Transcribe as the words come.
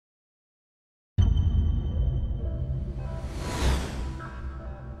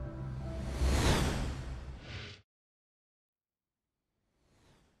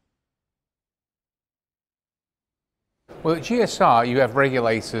Well, at GSR, you have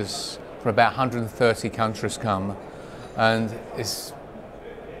regulators from about 130 countries come, and it's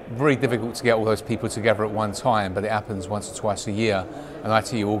very difficult to get all those people together at one time, but it happens once or twice a year, and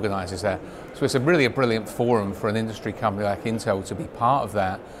ITU organises that. So it's really a brilliant forum for an industry company like Intel to be part of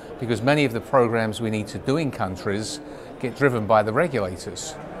that, because many of the programs we need to do in countries get driven by the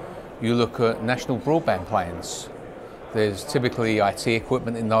regulators. You look at national broadband plans. There's typically IT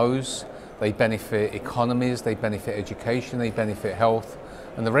equipment in those. They benefit economies, they benefit education, they benefit health,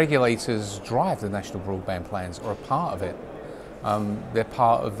 and the regulators drive the national broadband plans, or a part of it. They're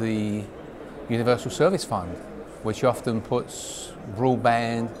part of the Universal Service Fund, which often puts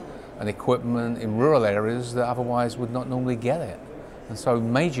broadband and equipment in rural areas that otherwise would not normally get it. And so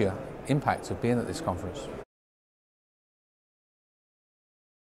major impact of being at this conference.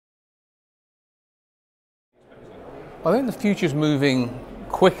 I think the future's moving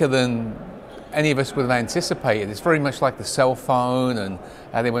quicker than any of us would have anticipated. It's very much like the cell phone and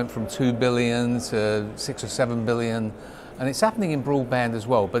how they went from 2 billion to 6 or 7 billion. And it's happening in broadband as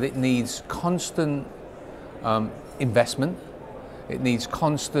well, but it needs constant investment. It needs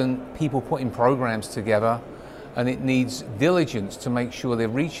constant people putting programs together, and it needs diligence to make sure they're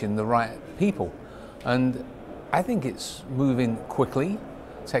reaching the right people. And I think it's moving quickly.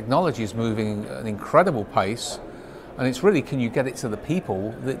 Technology is moving at an incredible pace. And it's really, can you get it to the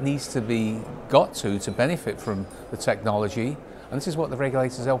people that needs to be got to benefit from the technology? And this is what the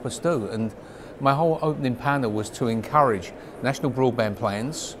regulators help us do. And my whole opening panel was to encourage national broadband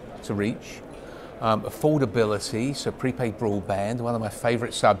plans to reach, affordability, so prepaid broadband, one of my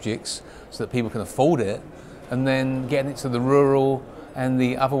favorite subjects, so that people can afford it, and then getting it to the rural and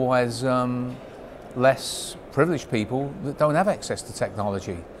the otherwise less privileged people that don't have access to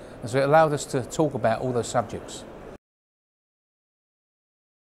technology. And so it allowed us to talk about all those subjects.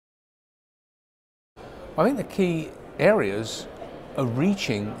 I think the key areas are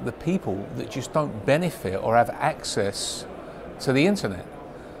reaching the people that just don't benefit or have access to the internet.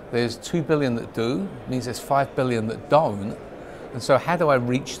 There's 2 billion that do, means there's 5 billion that don't. And so how do I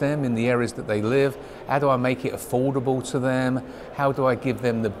reach them in the areas that they live? How do I make it affordable to them? How do I give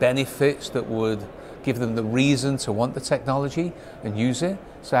them the benefits that would give them the reason to want the technology and use it?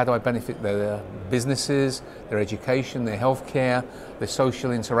 So how do I benefit their businesses, their education, their healthcare, their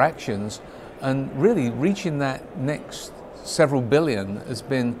social interactions? And really reaching that next several billion has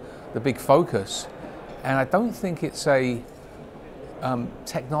been the big focus. And I don't think it's a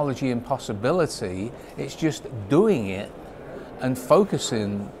technology impossibility, it's just doing it and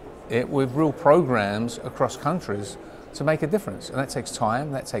focusing it with real programs across countries to make a difference. And that takes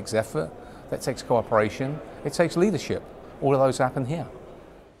time, that takes effort, that takes cooperation, it takes leadership. All of those happen here.